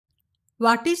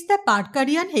What is the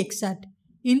Parkerian Hexad?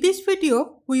 In this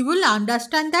video, we will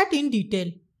understand that in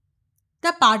detail.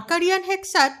 The Parkarian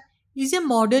Hexad is a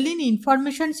model in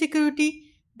information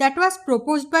security that was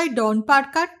proposed by Don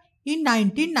Parker in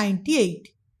 1998.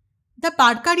 The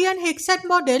Parkarian Hexad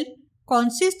model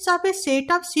consists of a set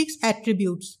of 6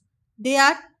 attributes. They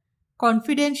are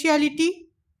confidentiality,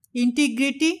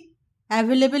 integrity,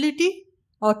 availability,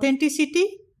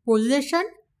 authenticity, possession,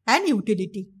 and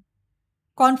utility.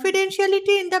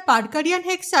 Confidentiality in the Parkarian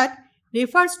Hexad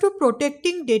refers to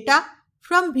protecting data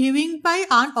from viewing by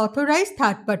unauthorized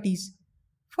third parties.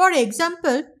 For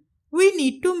example, we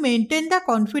need to maintain the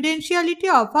confidentiality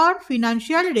of our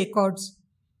financial records.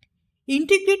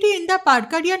 Integrity in the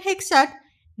Parkarian Hexad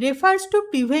refers to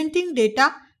preventing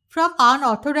data from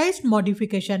unauthorized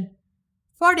modification.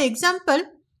 For example,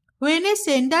 when a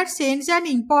sender sends an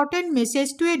important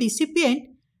message to a recipient,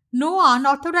 no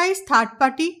unauthorized third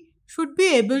party should be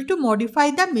able to modify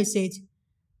the message.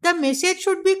 The message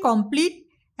should be complete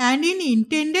and in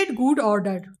intended good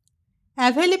order.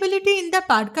 Availability in the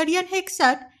Parkarian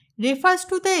Hexad refers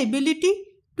to the ability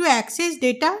to access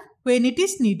data when it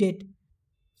is needed.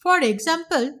 For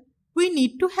example, we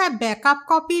need to have backup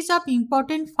copies of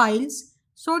important files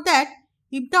so that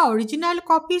if the original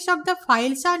copies of the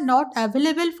files are not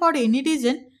available for any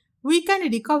reason, we can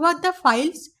recover the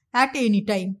files at any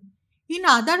time. In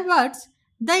other words,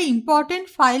 the important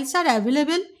files are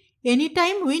available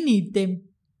anytime we need them.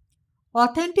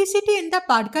 Authenticity in the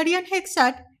Parkarian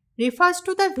Hexad refers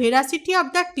to the veracity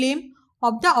of the claim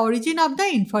of the origin of the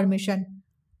information.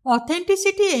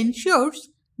 Authenticity ensures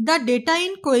the data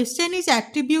in question is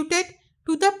attributed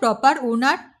to the proper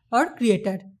owner or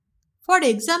creator. For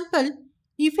example,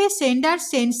 if a sender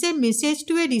sends a message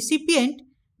to a recipient,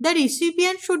 the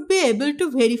recipient should be able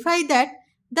to verify that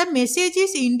the message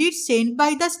is indeed sent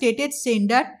by the stated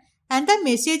sender and the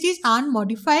message is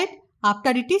unmodified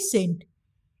after it is sent.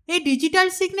 A digital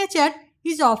signature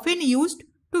is often used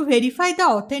to verify the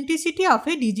authenticity of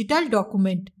a digital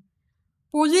document.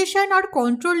 Possession or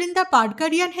control in the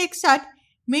Parkarian Hexad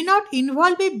may not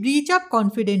involve a breach of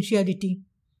confidentiality.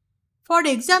 For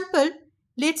example,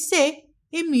 let's say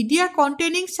a media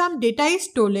containing some data is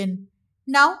stolen.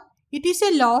 Now, it is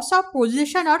a loss of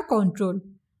possession or control.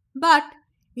 But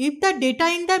if the data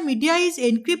in the media is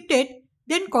encrypted,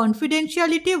 then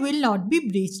confidentiality will not be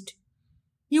breached.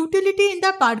 Utility in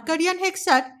the Parkarian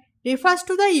Hexad refers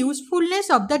to the usefulness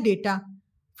of the data.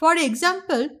 For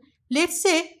example, let's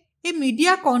say a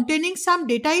media containing some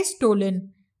data is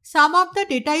stolen. Some of the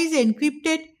data is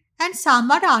encrypted and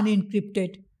some are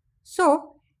unencrypted.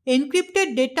 So,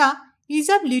 encrypted data is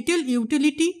of little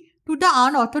utility to the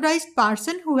unauthorized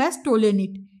person who has stolen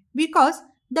it because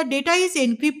the data is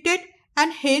encrypted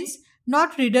and hence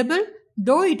not readable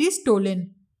though it is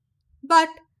stolen. But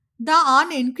the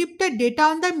unencrypted data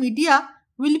on the media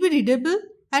will be readable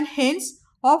and hence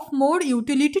of more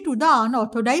utility to the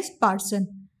unauthorized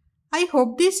person. I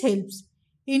hope this helps.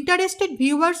 Interested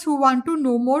viewers who want to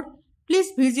know more,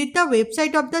 please visit the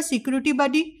website of the Security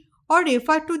Buddy or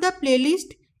refer to the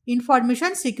playlist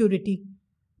Information Security.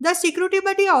 The Security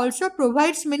Buddy also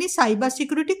provides many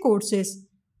cybersecurity courses.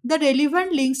 The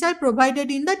relevant links are provided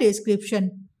in the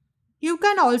description. You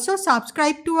can also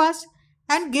subscribe to us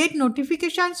and get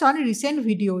notifications on recent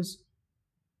videos.